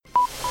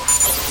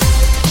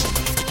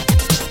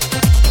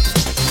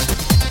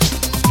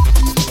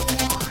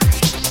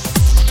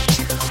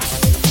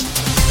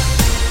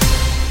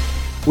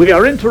We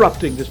are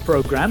interrupting this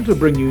programme to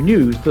bring you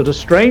news that a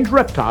strange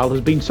reptile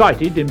has been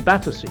sighted in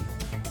Battersea.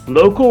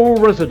 Local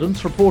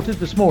residents reported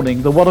this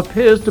morning that what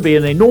appears to be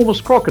an enormous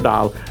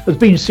crocodile has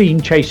been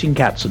seen chasing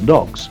cats and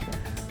dogs.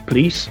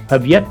 Police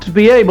have yet to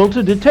be able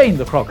to detain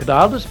the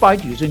crocodile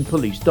despite using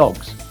police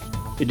dogs.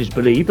 It is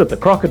believed that the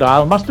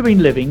crocodile must have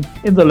been living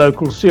in the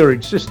local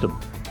sewerage system.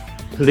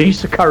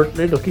 Police are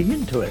currently looking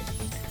into it.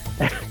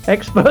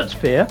 Experts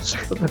fear...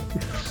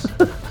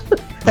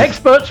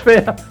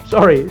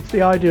 Sorry, it's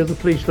the idea of the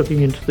police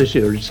looking into the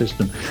sewerage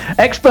system.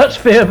 Experts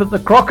fear that the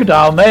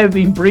crocodile may have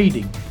been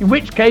breeding, in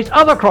which case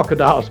other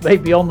crocodiles may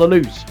be on the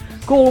loose.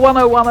 Call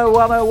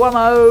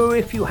 10101010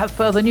 if you have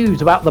further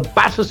news about the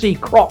Battersea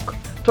Croc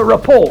to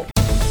report.